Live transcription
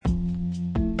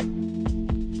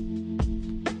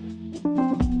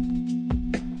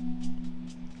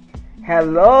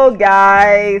Hello,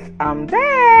 guys. I'm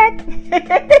back.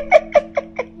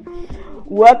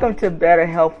 Welcome to Better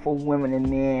Health for Women and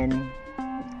Men.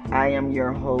 I am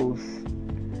your host,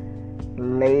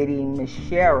 Lady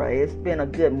Michelle. It's been a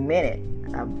good minute,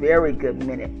 a very good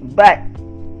minute, but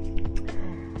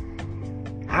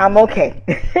I'm okay.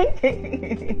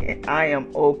 I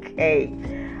am okay.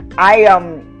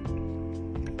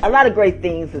 A lot of great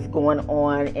things is going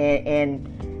on, and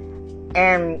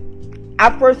I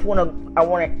first want to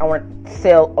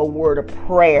say a word of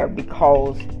prayer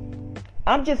because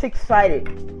I'm just excited.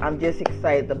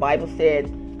 The Bible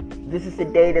said, "This is the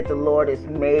day that the Lord has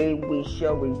made. We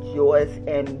shall rejoice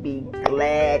and be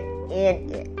glad in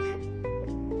it."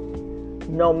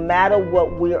 No matter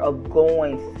what we are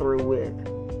going through with,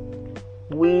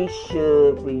 we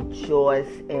should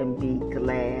rejoice and be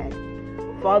glad.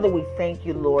 Father, we thank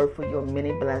you, Lord, for your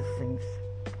many blessings.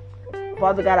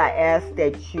 Father God, I ask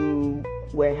that you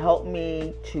will help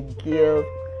me to give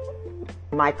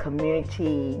my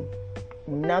community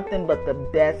nothing but the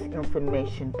best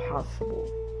information possible.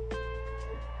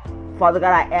 Father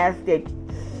God, I ask that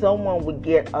someone would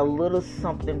get a little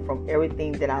something from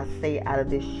everything that I say out of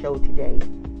this show today.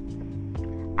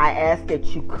 I ask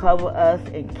that you cover us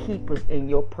and keep us in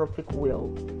your perfect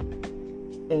will.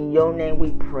 In your name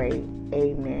we pray.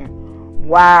 Amen.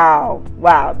 Wow.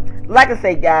 Like I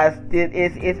say, guys,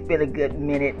 it's been a good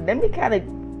minute. Let me kind of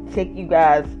take you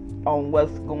guys on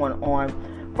what's going on.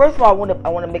 First of all, I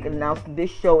want to make an announcement. This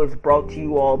show is brought to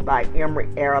you all by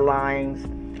Emirates Airlines.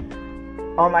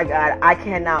 Oh my God, I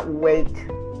cannot wait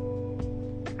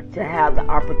to have the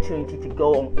opportunity to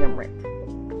go on Emirates.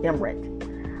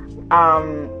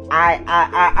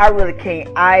 I really can't.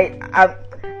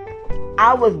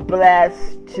 I was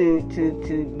blessed to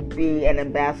be an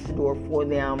ambassador for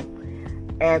them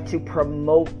and to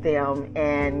promote them,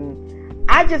 and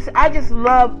I just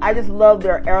love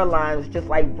their airlines, just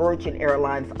like Virgin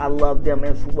Airlines. I love them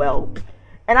as well,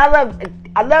 and I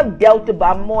love Delta,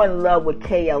 but I'm more in love with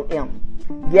KLM.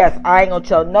 Yes, I ain't gonna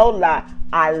tell no lie.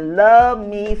 I love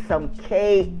me some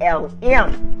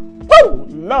KLM. Woo!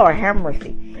 Lord have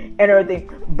mercy and everything.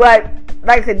 But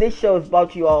like I said, this show is brought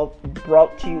to you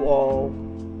all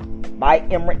by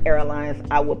Emirates Airlines.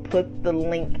 I will put the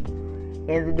link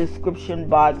in the description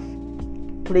box.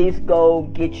 Please go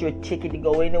get your ticket to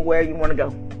go anywhere you want to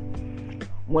go.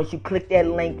 Once you click that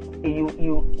link,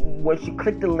 once you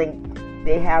click the link,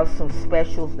 they have some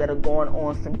specials that are going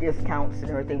on, some discounts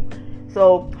and everything.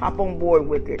 So hop on board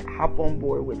with it.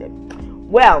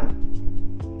 Well,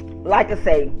 like I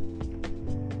say,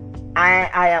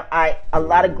 I a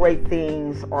lot of great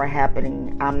things are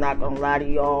happening. I'm not gonna lie to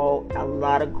y'all. A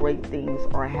lot of great things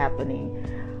are happening.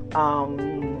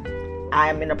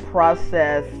 I'm in the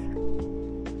process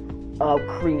of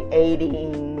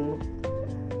creating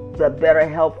the Better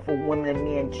Health for Women and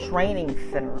Men Training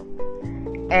Center,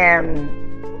 and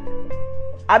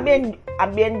I've been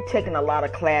taking a lot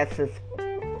of classes.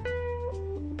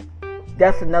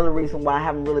 That's another reason why I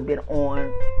haven't really been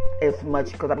on as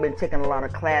much, because I've been taking a lot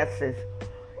of classes.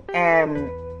 And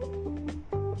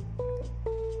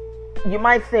you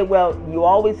might say, well, you're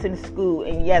always in school.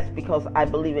 And yes, because I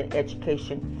believe in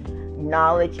education.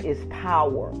 Knowledge is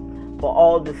power. But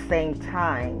all at the same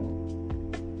time,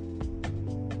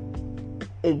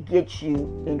 it gets you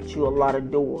into a lot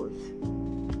of doors,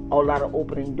 a lot of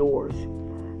opening doors.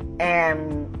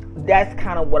 And that's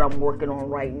kind of what I'm working on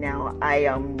right now.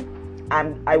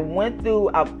 I went through.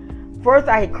 First,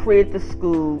 I had created the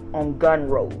school on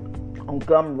Gumroad,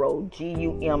 Gumroad,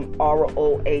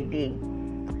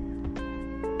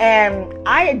 and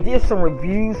I did some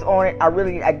reviews on it.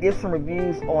 I did some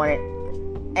reviews on it,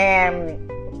 and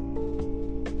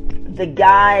the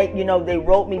guy, they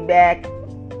wrote me back.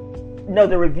 No,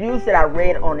 the reviews that I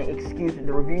read on it.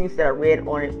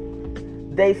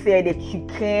 They said that you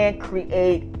can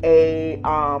create a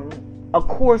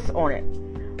course on it.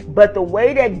 But the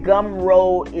way that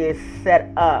Gumroad is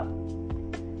set up,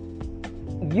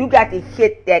 you got to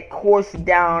hit that course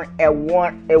down at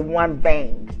one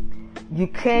bang. You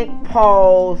can't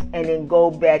pause and then go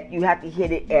back. You have to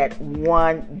hit it at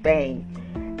one bang.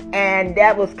 And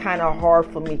that was kind of hard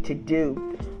for me to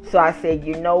do. So I said,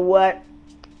 you know what?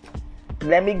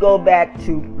 Let me go back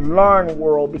to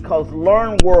LearnWorld, because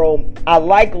I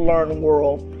like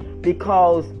LearnWorld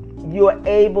because you're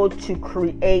able to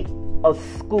create a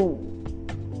school.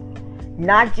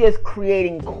 Not just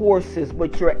creating courses,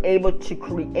 but you're able to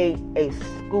create a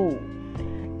school.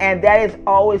 And that has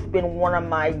always been one of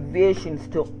my visions,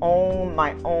 to own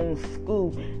my own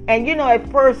school. And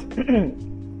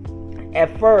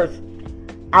at first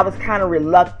I was kind of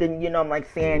reluctant, I'm like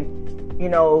saying,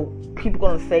 people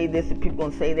going to say this and people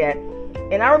going to say that.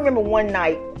 And I remember one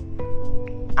night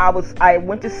I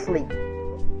went to sleep,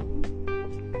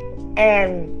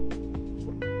 and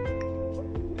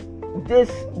this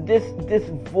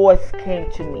voice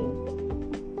came to me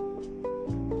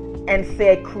and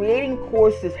said, creating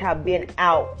courses have been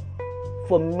out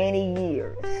for many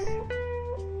years,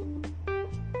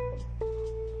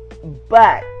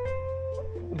 but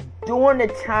during the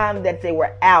time that they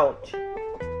were out,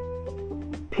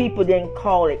 people didn't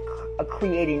call it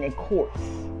creating a course.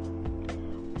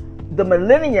 The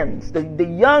millennials, the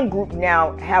young group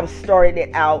now have started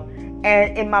it out,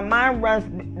 and my mind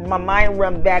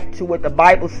runs back to what the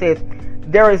Bible says: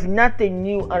 there is nothing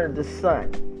new under the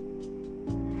sun,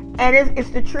 and it's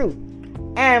the truth.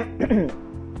 And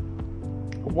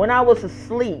when I was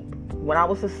asleep,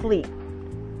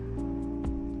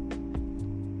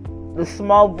 the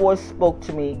small voice spoke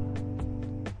to me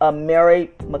of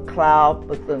Mary McLeod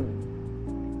Bethune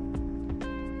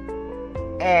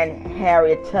and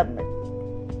Harriet Tubman.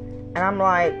 And I'm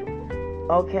like,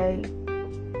 okay,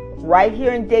 right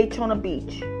here in Daytona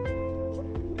Beach,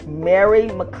 Mary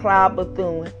McLeod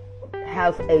Bethune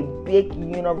has a big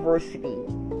university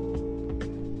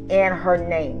in her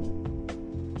name.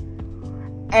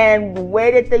 And the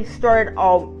way that they started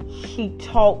off, she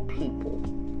taught people.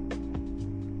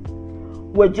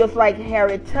 Well, just like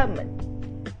Harriet Tubman.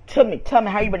 Tubman,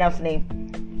 how you pronounce the name?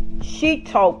 She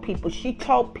taught people. She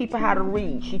taught people how to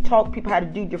read. She taught people how to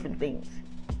do different things.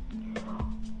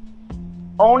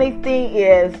 Only thing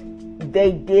is,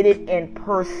 they did it in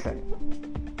person.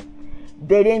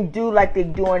 They didn't do like they're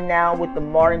doing now with the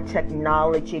modern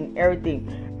technology and everything.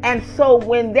 And so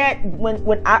when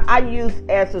I used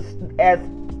as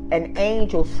an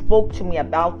angel spoke to me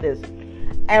about this,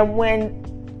 and when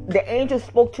the angel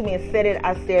spoke to me and said it,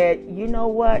 I said, you know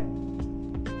what?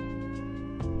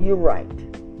 You're right.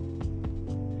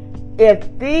 If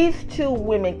these two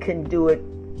women can do it,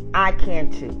 I can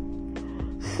too.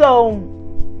 So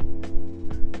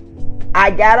I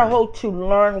got a hold to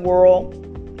Learn World.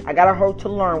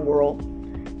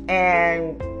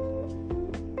 And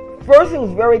first it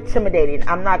was very intimidating.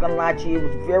 I'm not going to lie to you. It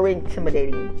was very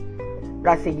intimidating.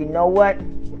 But I said, you know what?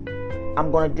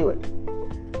 I'm going to do it.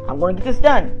 I'm going to get this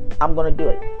done. I'm going to do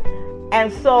it.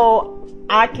 And so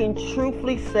I can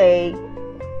truthfully say,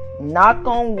 knock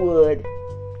on wood,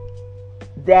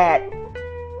 that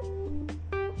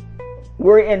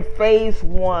we're in phase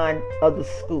 1 of the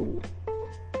school.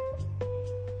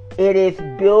 It is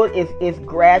built, it's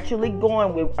gradually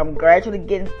going. I'm gradually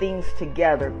getting things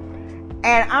together.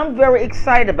 And I'm very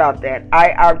excited about that.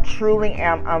 I truly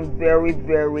am. I'm very,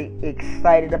 very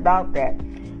excited about that.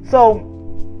 So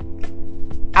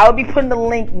I'll be putting the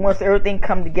link once everything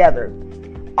comes together.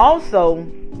 Also,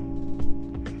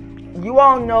 you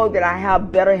all know that I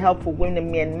have Better Help for Women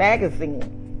and Men magazine.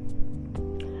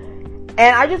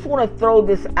 And I just want to throw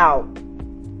this out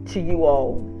to you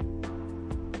all.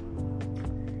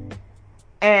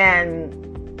 And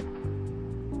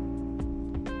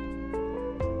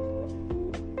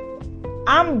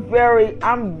I'm very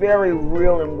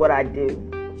real in what I do.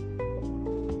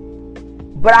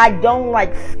 But I don't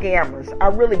like scammers. I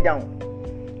really don't.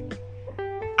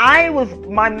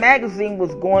 My magazine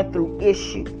was going through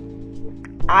issue.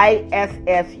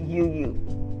 ISSUU.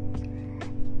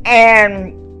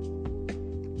 And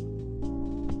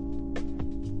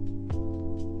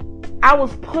I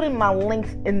was putting my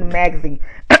links in the magazine.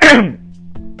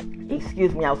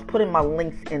 Excuse me, I was putting my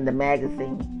links in the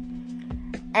magazine.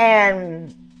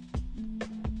 And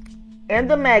in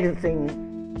the magazine,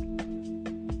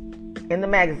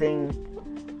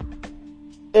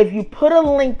 if you put a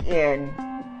link in,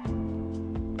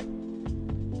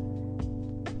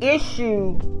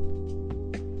 issue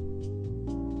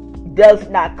does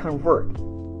not convert.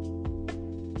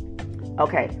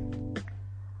 Okay.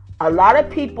 A lot of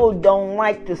people don't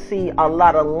like to see a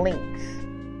lot of links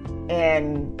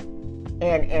and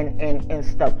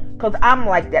stuff. Because I'm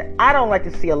like that. I don't like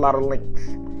to see a lot of links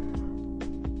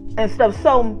and stuff.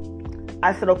 So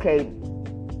I said, okay,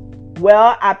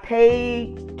 well, I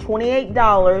paid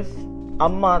 $28 a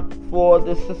month for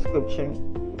the subscription.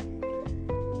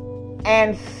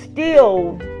 And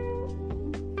still,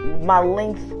 my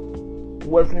links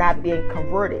was not being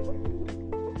converted.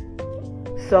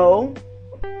 So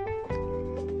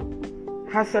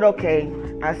I said, okay.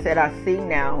 I said, I see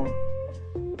now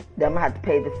that I'm going to have to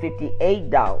pay the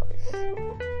 $58.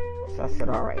 So I said,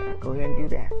 all right, I'll go ahead and do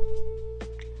that.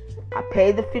 I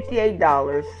paid the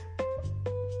 $58.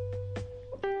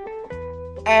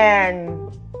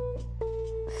 And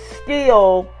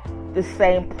still the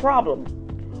same problem.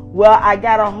 Well, I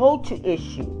got a hold to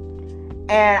issue.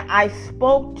 And I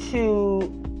spoke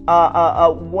to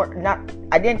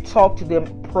I didn't talk to them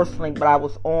personally, but I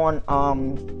was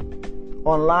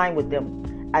online with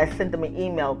them. I sent them an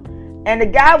email, and the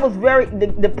guy was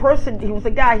the person, he was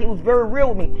a guy, he was very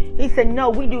real with me. He said, no,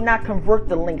 we do not convert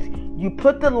the links. You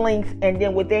put the links, and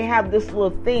then they have this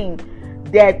little thing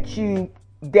that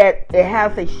it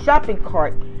has a shopping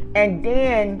cart, and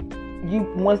then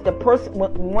once they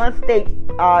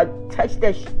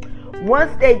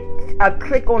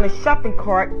click on the shopping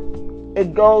cart,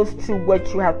 it goes to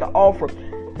what you have to offer.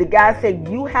 The guy said,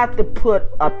 you have to put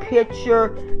a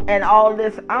picture and all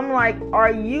this. I'm like,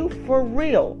 are you for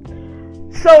real?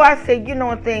 So I said, you know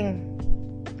one thing,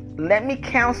 let me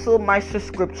cancel my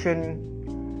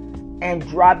subscription and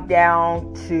drop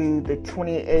down to the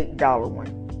 $28 one.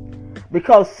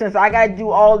 Because since I gotta do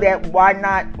all that, why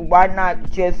not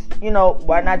just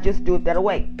do it that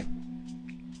way?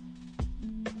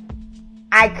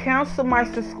 I canceled my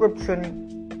subscription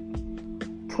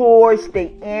towards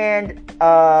the end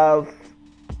of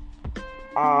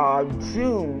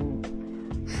June,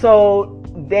 so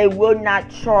they will not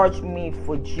charge me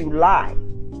for July.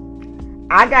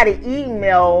 I got an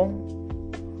email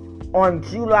on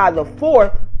July the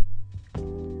 4th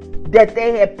that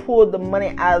they had pulled the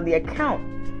money out of the account.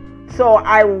 So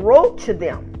I wrote to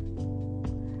them,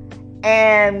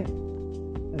 and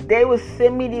they would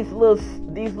send me these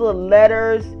little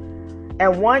letters.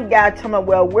 And one guy told me,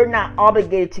 well, we're not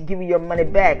obligated to give you your money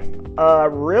back.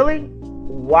 Really?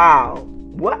 Wow.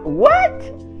 What?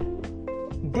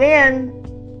 Then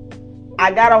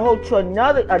I got a hold to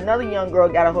another young girl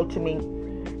got a hold to me,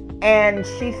 and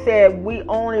she said, we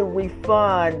only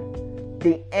refund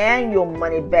the annual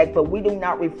money back, but we do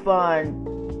not refund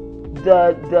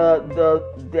the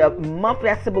monthly.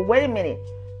 I said, but wait a minute.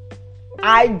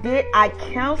 I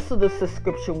canceled the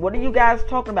subscription. What are you guys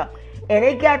talking about? And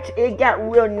it got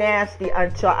real nasty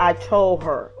until I told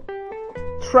her,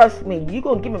 trust me, you're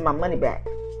gonna give me my money back.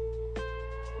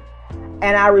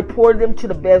 And I reported them to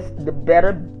the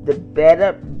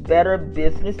Better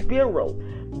Business Bureau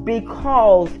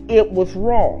because it was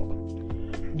wrong.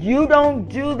 You don't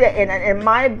do that. And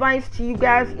my advice to you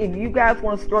guys, if you guys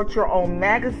want to start your own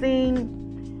magazine,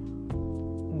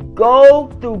 go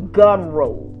through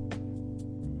Gumroad.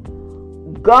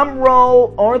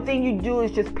 Gumroad, only thing you do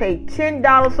is just pay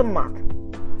 $10 a month.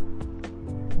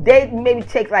 They maybe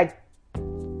take like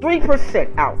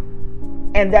 3% out,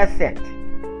 and that's it.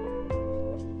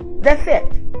 That's it.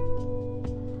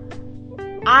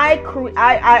 I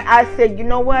said, you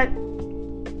know what?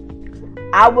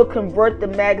 I will convert the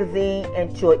magazine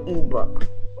into an ebook.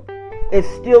 It's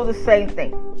still the same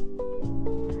thing.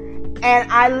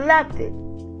 And I left it.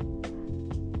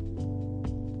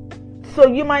 So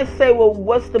you might say, well,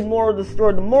 what's the moral of the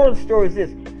story? The moral of the story is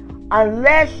this.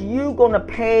 Unless you're going to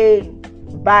pay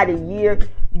by the year,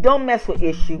 don't mess with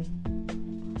Issue.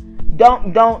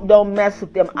 Don't mess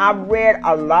with them. I've read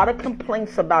a lot of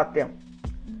complaints about them.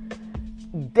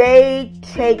 They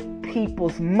take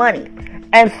people's money.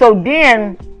 And so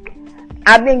then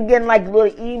I've been getting like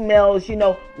little emails,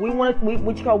 we're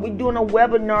doing a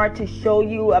webinar to show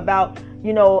you about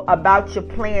your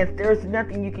plans. There's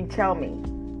nothing you can tell me.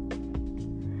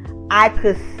 I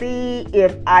could see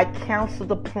if I cancel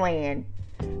the plan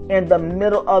in the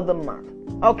middle of the month.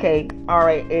 Okay, all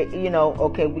right,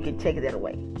 okay, we can take that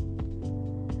away.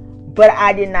 But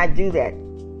I did not do that.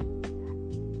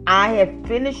 I had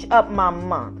finished up my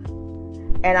month,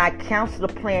 and I canceled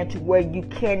the plan to where you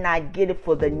cannot get it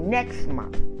for the next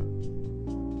month,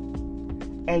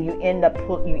 and you end up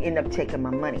taking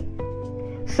my money.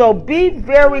 So be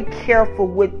very careful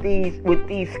with these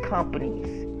companies.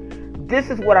 This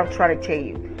is what I'm trying to tell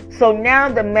you. So now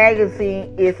the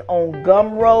magazine is on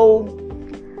Gumroad.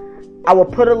 I will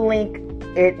put a link.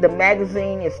 The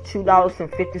magazine is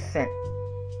 $2.50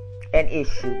 an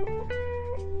issue,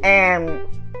 and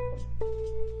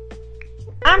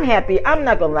I'm happy. I'm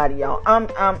not gonna lie to y'all.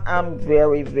 I'm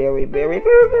very, very, very,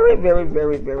 very, very, very,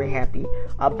 very, very happy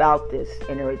about this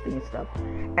and everything and stuff.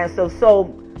 And so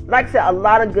like I said, a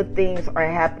lot of good things are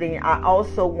happening. I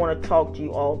also want to talk to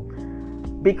you all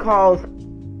because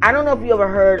I don't know if you ever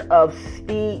heard of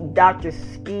Dr.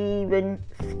 Steve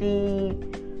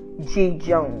G.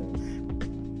 Jones.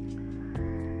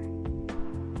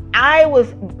 I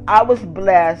was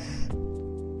blessed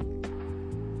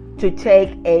to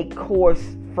take a course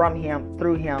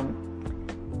through him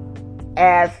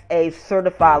as a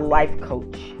certified life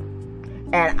coach.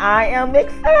 And I am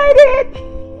excited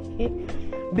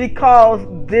because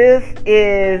this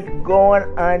is going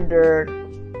under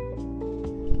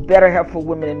Better Help for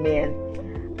Women and Men.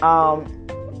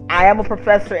 I am a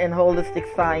professor in holistic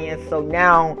science, so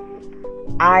now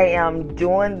I am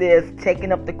doing this,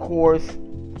 taking up the course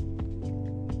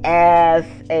as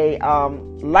a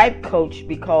life coach,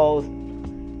 because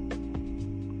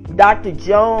Dr.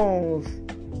 Jones,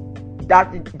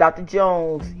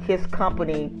 his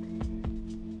company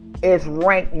is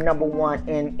ranked number one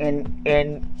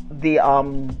in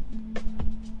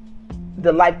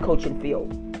the life coaching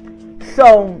field.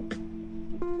 So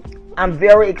I'm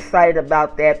very excited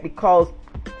about that, because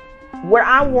what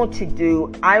I want to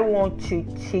do, I want to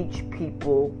teach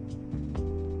people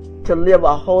to live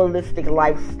a holistic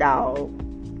lifestyle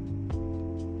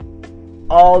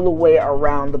all the way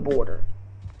around the border.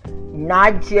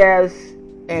 Not just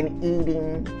in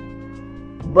eating,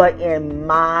 but in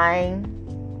mind,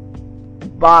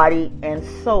 body, and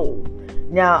soul.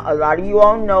 Now, a lot of you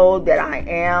all know that I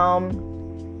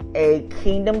am a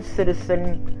kingdom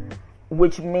citizen,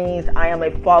 which means I am a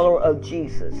follower of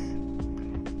Jesus.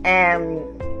 And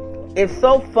it's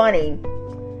so funny.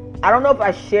 I don't know if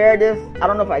I shared this. I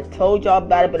don't know if I told y'all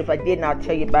about it, but if I didn't, I'll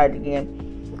tell you about it again.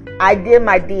 I did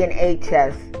my DNA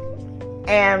test.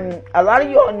 And a lot of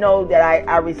you all know that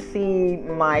I received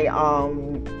my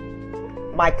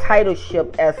my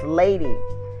titleship as lady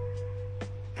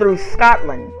through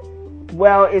Scotland.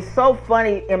 Well, it's so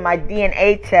funny, in my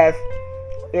DNA test,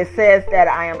 it says that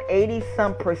I am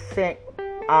 80-some%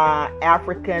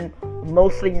 African,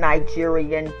 mostly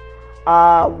Nigerian,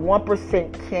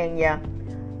 1% Kenya.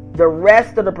 The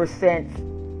rest of the percent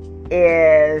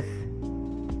is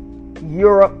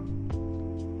Europe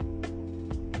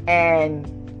and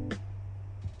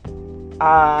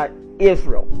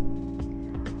Israel.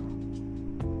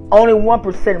 Only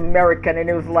 1% American, and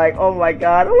it was like, oh my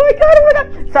God.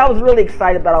 So I was really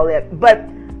excited about all that. But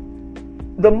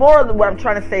the more of what I'm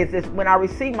trying to say is this: when I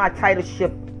received my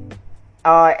titleship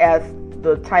as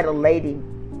the title lady,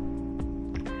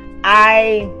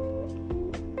 I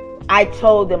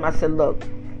told them, I said, look,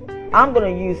 I'm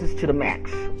going to use this to the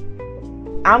max.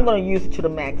 I'm going to use it to the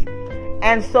max.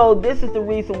 And so this is the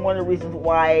reason, one of the reasons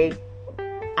why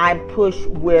I push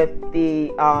with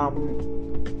the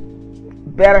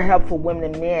Better Health for Women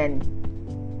and Men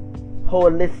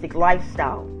holistic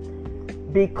lifestyle,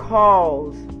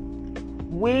 because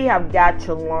we have got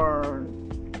to learn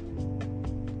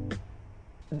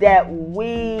that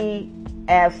we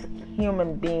as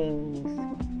human beings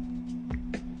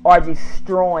are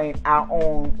destroying our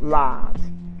own lives.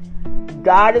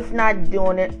 God is not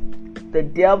doing it. The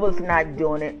devil's not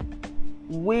doing it.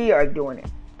 We are doing it.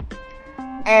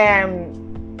 And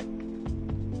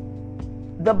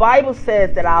the Bible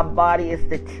says that our body is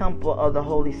the temple of the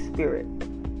Holy Spirit.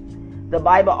 The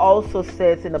Bible also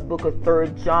says in the book of 3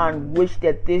 John, which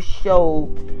that this show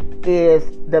is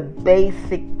the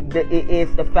basic, it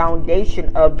is the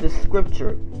foundation of the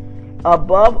scripture.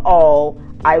 Above all,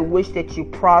 I wish that you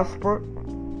prosper,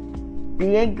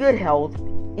 be in good health,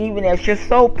 even as your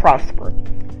soul prosper.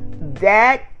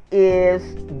 That is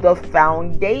the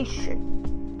foundation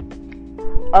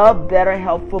of better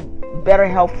health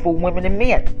for women and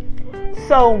men.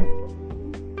 So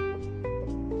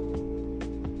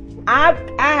I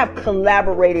have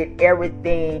collaborated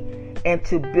everything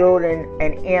into building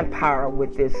an empire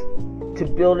with this, to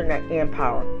building an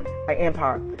empire.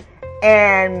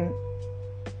 And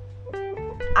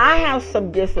I have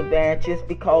some disadvantages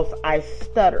because I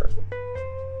stutter.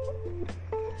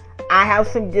 I have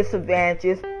some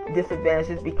disadvantages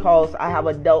because I have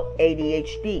adult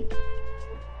ADHD.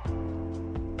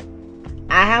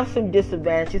 I have some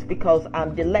disadvantages because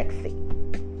I'm dyslexic.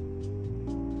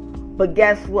 But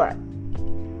guess what?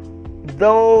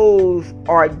 Those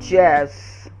are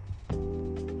just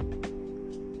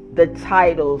the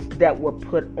titles that were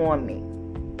put on me.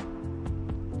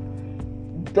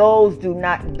 Those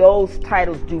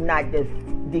titles do not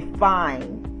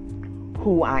define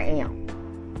who I am.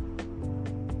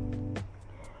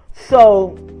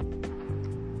 So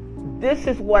this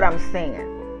is what I'm saying,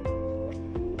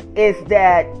 is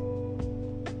that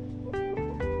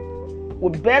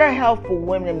with Better Health for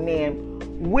Women and Men,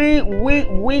 we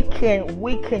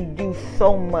can do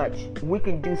so much. We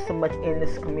can do so much in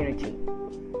this community.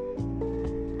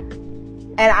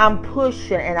 And I'm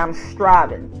pushing and I'm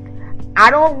striving. I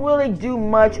don't really do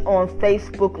much on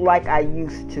Facebook like I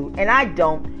used to. And I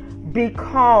don't,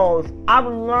 because I've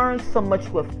learned so much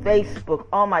with Facebook.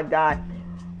 Oh my God.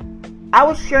 I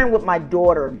was sharing with my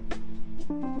daughter.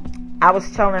 I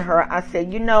was telling her, I said,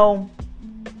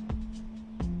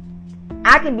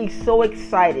 I can be so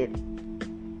excited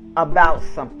about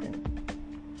something,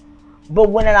 but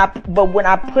when I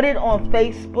put it on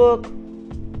Facebook,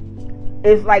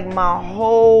 it's like my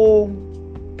whole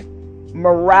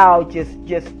morale just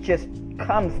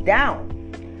comes down.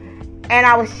 And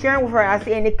I was sharing with her, I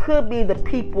said, and it could be the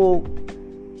people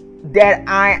that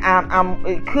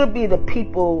it could be the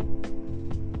people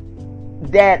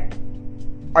that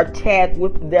are tagged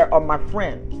with there are my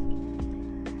friends.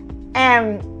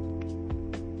 And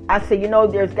I said,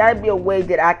 there's got to be a way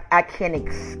that I can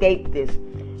escape this.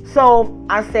 So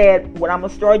I said, what I'm going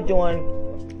to start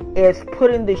doing is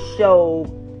putting the show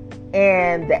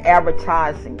in the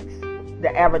advertisements,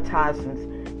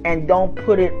 and don't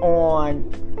put it on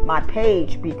my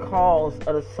page because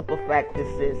of the simple fact this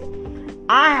is,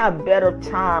 I have better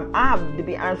time. I have to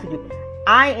be honest with you,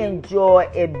 I enjoy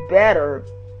it better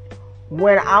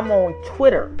when I'm on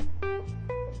Twitter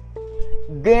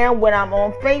than when I'm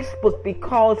on Facebook,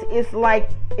 because it's like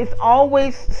it's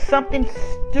always something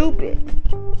stupid.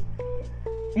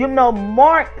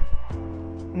 Mark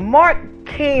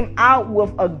came out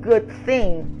with a good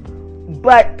thing,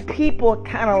 but people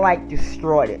kind of like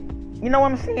destroyed it. You know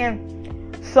what I'm saying?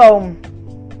 So,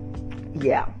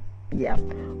 yeah.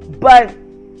 But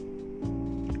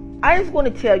I just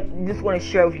want to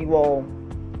share with you all,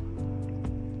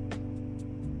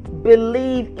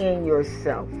 believe in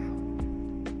yourself.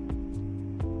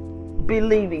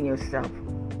 Believe in yourself.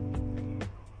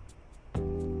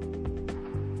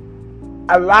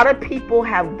 A lot of people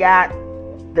have got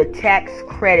the tax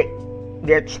credit,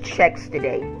 their checks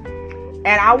today. And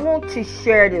I want to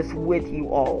share this with you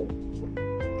all.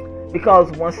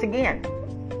 Because once again,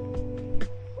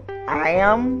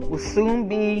 I will have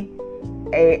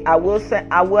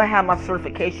my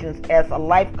certifications as a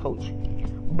life coach.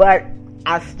 But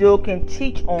I still can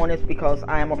teach on this because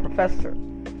I am a professor.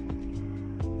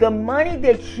 The money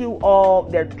that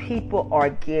people are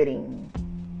getting,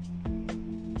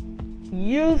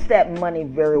 use that money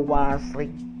very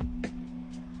wisely.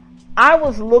 I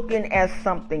was looking at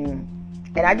something,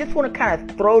 and I just want to kind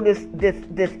of throw this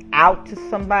out to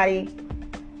somebody.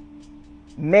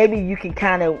 Maybe you can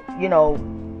kind of,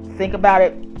 think about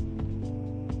it.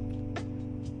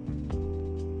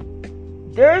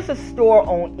 There's a store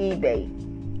on eBay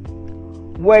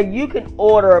where you can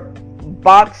order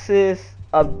boxes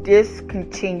of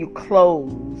discontinued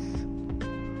clothes,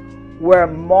 where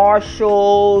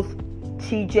Marshalls,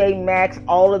 TJ Maxx,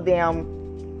 all of them,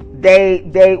 they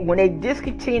when they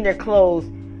discontinue their clothes,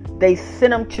 they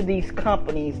send them to these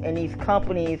companies, and these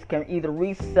companies can either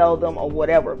resell them or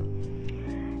whatever.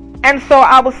 And so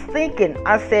I was thinking,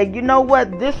 I said, you know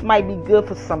what, this might be good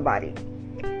for somebody,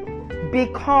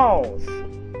 because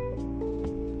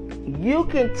you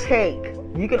can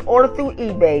order through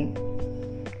eBay.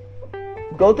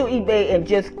 Go through eBay and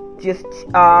just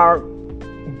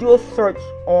do a search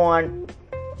on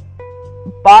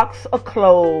box of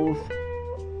clothes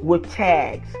with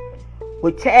tags.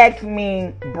 With tags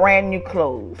mean brand new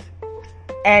clothes.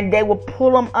 And they will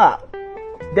pull them up.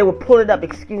 They will pull it up,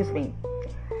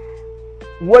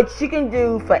 What you can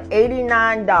do for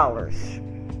 $89,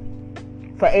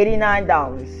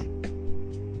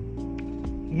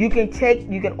 you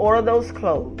can order those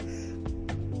clothes.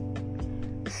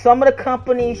 Some of the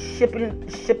companies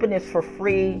shipping is for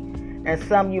free, and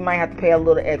some you might have to pay a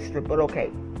little extra, but okay.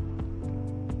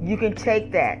 You can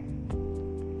take that.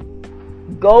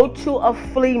 Go to a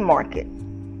flea market.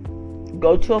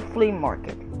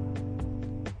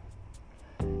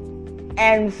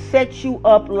 And set you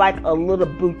up like a little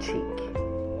boutique.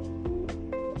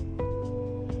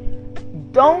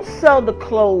 Don't sell the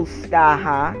clothes sky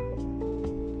high.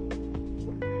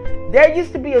 There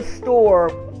used to be a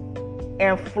store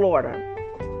in Florida,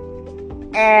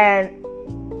 and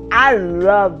I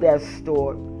love that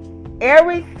store.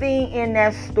 Everything in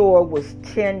that store was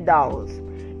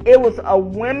 $10. It was a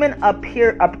women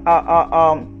apparel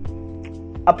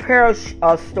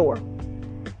store,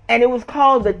 and it was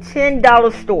called the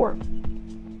 $10 store.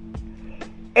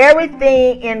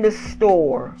 Everything in the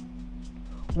store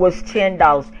was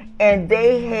 $10, and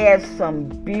they had some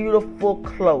beautiful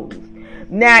clothes.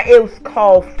 Now, it was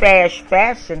called fast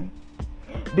fashion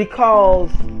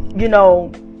because,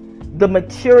 the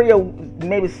material,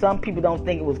 maybe some people don't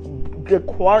think it was good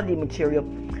quality material.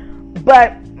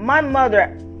 But my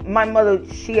mother,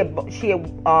 she had bought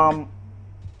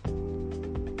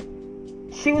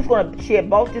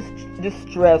this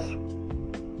dress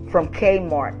from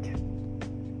Kmart.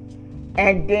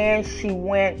 And then she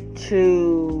went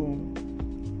to,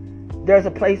 there's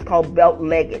a place called Belt and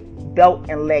Leggett.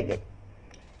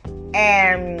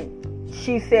 And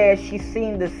she said she's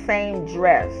seen the same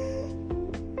dress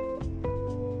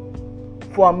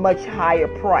for a much higher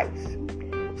price.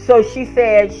 So she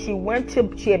said she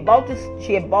had bought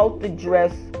the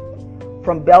dress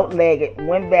from Belt Legged,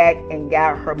 went back and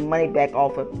got her money back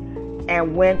off of,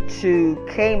 and went to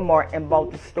Kmart and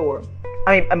bought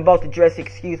bought the dress,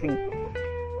 excuse me.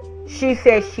 She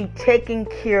said she taking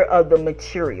care of the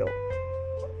material.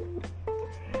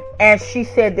 And she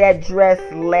said that dress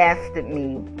lasted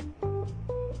me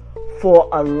for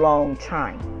a long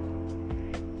time.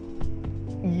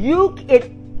 You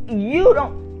can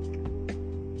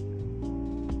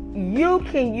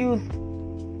use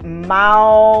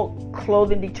mild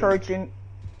clothing detergent.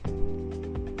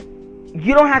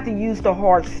 You don't have to use the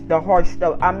hard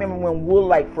stuff. I remember when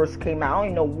Woolite first came out. I don't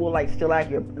even know Woolite's still out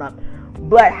here,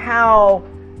 but how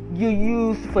you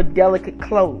use for delicate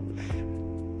clothes.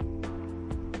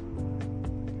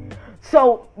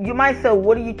 So you might say,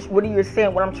 what are you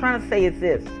saying? What I'm trying to say is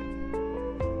this.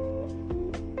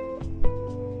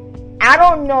 I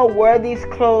don't know where these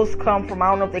clothes come from. I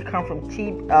don't know if they come from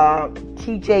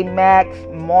TJ Maxx,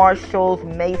 Marshalls,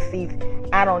 Macy's.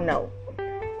 I don't know.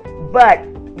 But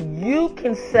you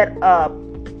can set up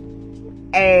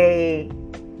a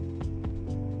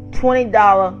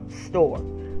 $20 store.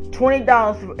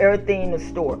 $20 for everything in the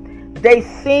store. They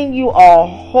send you a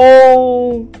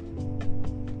whole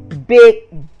big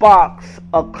box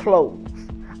of clothes.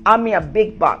 I mean a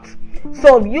big box.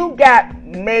 So if you got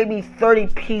maybe 30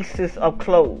 pieces of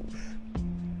clothes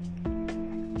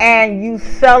and you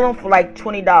sell them for like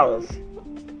 $20,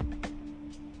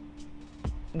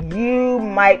 you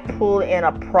might pull in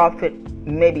a profit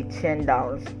maybe $10.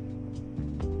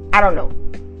 I don't know.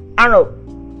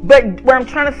 But what I'm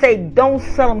trying to say, don't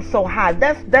sell them so high.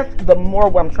 That's the more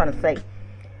what I'm trying to say.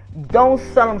 Don't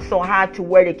sell them so high to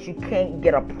where that you can't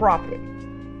get a profit.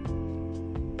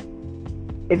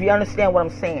 If you understand what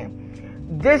I'm saying.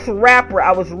 This rapper,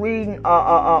 I was reading an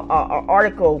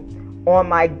article on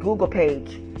my Google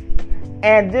page,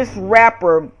 and this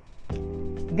rapper,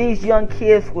 these young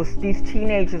kids these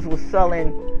teenagers was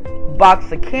selling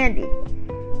box of candy.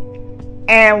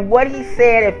 And what he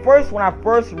said at first, when I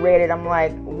first read it, I'm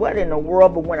like, what in the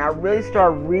world? But when I really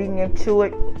started reading into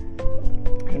it,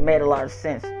 it made a lot of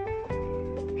sense.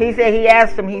 He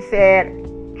asked him, he said,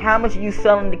 how much are you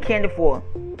selling the candy for?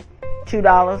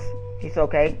 $2. He said,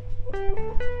 okay.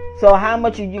 So how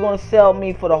much are you going to sell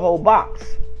me for the whole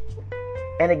box?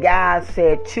 And the guy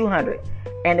said $200.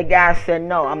 And the guy said,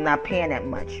 no, I'm not paying that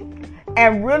much.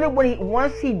 And really,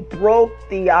 once he broke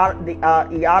the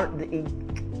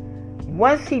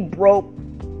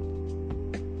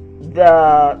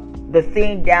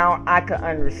thing down, I could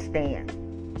understand.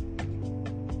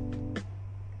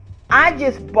 I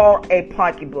just bought a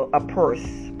pocketbook, a purse.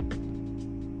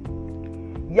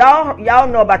 Y'all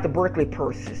know about the Berkeley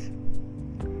purses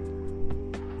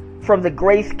from the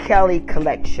Grace Kelly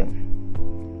collection.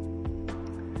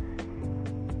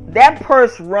 That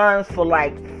purse runs for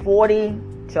like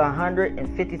 $40,000 to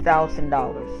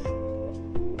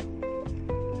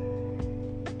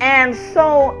 $150,000. And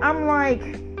so I'm like,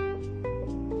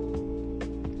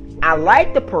 I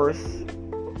like the purse,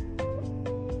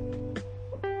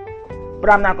 but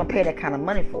I'm not going to pay that kind of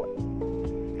money for it.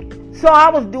 So I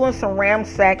was doing some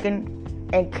ransacking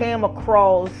and came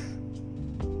across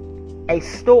a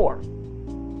store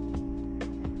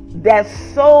that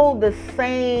sold the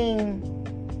same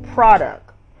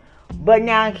product. But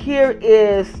now here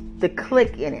is the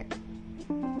click in it.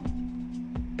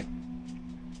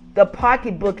 The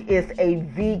pocketbook is a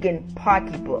vegan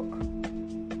pocketbook.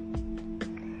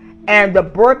 And the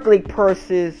Berkeley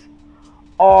purses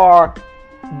are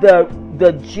the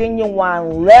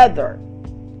genuine leather.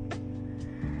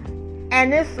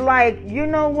 And it's like, you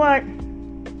know what?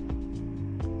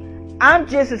 I'm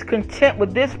just as content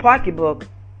with this pocketbook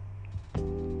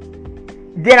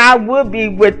than I would be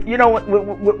with, you know,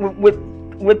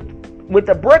 with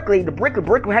the Berkeley,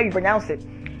 how you pronounce it.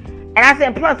 And I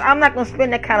said, plus, I'm not going to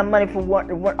spend that kind of money for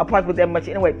a pocketbook that much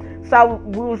anyway. So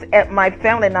my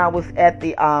family and I was at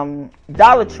the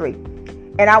Dollar Tree.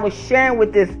 And I was sharing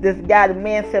with this guy. The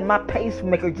man said, my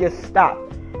pacemaker just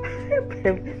stopped.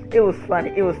 It was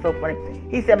funny. It was so funny.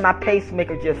 He said, my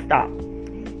pacemaker just stopped.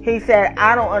 He said,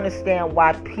 I don't understand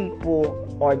why people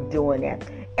are doing that.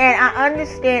 And I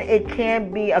understand it can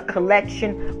be a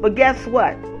collection, but guess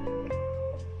what?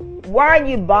 Why are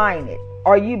you buying it?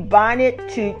 Are you buying it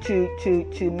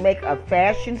to make a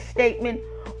fashion statement,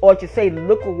 or to say,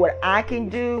 look at what I can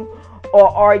do? Or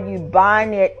are you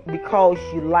buying it because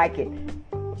you like it?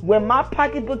 When my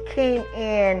pocketbook came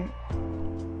in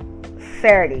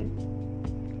Saturday,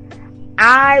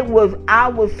 I was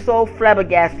so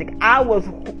flabbergasted. I was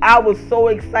so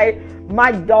excited.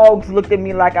 My dogs looked at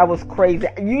me like I was crazy.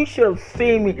 You should have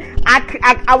seen me.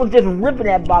 I was just ripping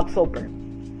that box open.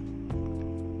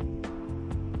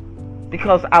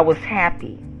 because I was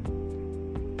happy.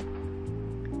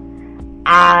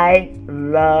 I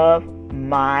love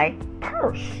my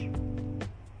purse.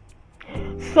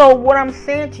 So what I'm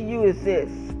saying to you is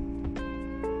this.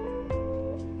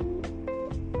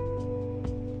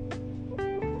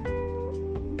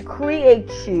 Create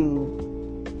you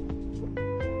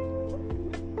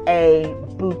a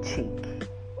boutique.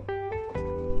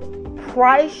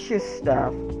 Price your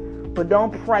stuff, but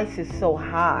don't price it so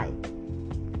high.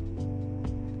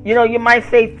 You know, you might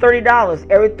say $30.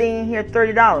 Everything in here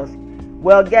 $30.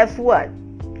 Well, guess what?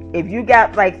 If you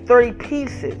got like 30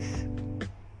 pieces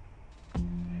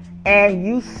and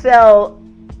you sell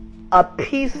a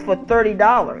piece for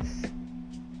 $30,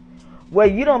 well,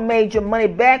 you done made your money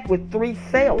back with 3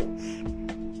 sales.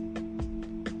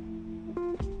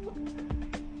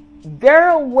 There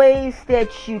are ways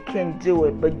that you can do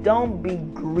it, but don't be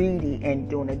greedy in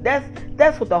doing it.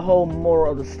 That's what the whole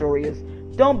moral of the story is.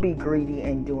 Don't be greedy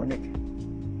in doing it.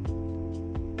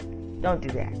 Don't do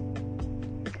that.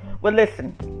 Well,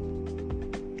 listen.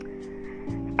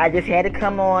 I just had to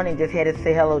come on and just had to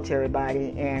say hello to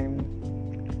everybody. And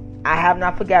I have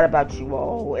not forgot about you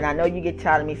all. And I know you get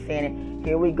tired of me saying it.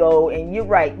 Here we go. And you're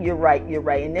right.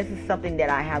 And this is something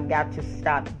that I have got to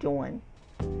stop doing.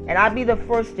 And I'll be the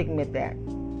first to admit that.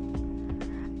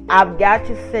 I've got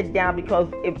to sit down,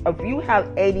 because if you have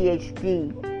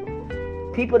ADHD,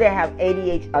 people that have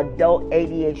adult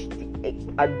ADHD,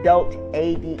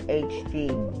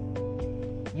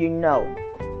 you know,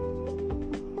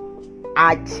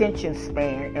 our attention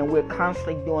span, and we're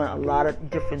constantly doing a lot of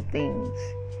different things.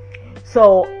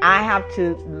 So I have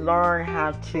to learn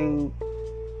how to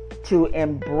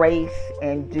embrace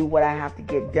and do what I have to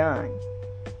get done.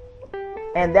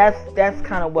 And that's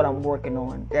kind of what I'm working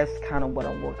on.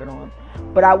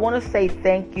 But I want to say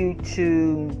thank you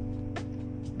to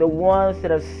the ones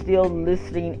that are still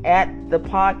listening at the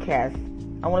podcast.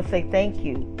 I want to say thank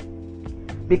you.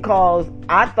 Because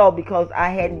I thought because I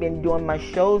hadn't been doing my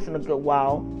shows in a good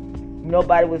while,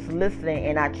 nobody was listening.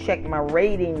 And I checked my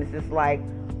ratings. It's like,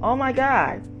 oh my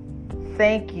God.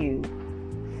 Thank you.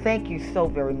 Thank you so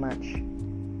very much.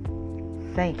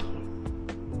 Thank you.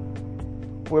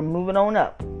 We're moving on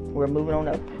up.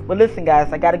 But listen,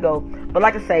 guys, I gotta go. But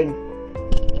like I say,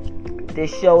 this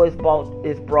show is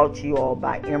brought to you all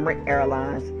by Emirates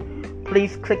Airlines.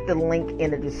 Please click the link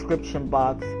in the description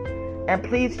box, and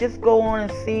please just go on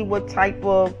and see what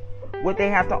they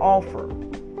have to offer.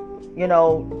 You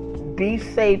know, be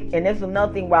safe. And there's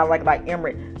another thing I like about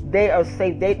Emirates. They are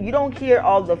safe. You don't hear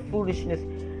all the foolishness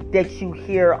that you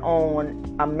hear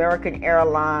on American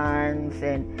Airlines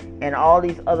and all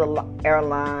these other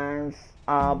airlines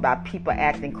about people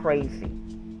acting crazy.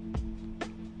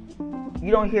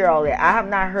 You don't hear all that. I have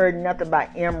not heard nothing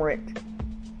about Emirates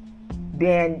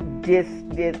being this.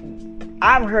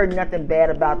 I've heard nothing bad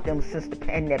about them since the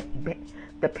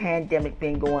pandemic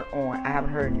been going on. I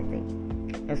haven't heard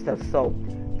anything and stuff. So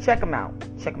check them out.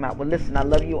 Well, listen, I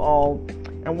love you all.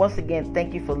 And once again,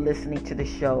 thank you for listening to the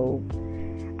show.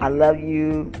 I love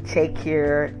you. Take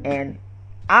care. And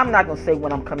I'm not going to say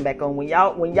when I'm coming back on. When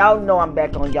y'all know I'm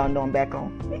back on, y'all know I'm back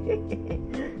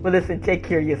on. Well, listen, take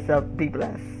care of yourself. Be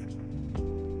blessed.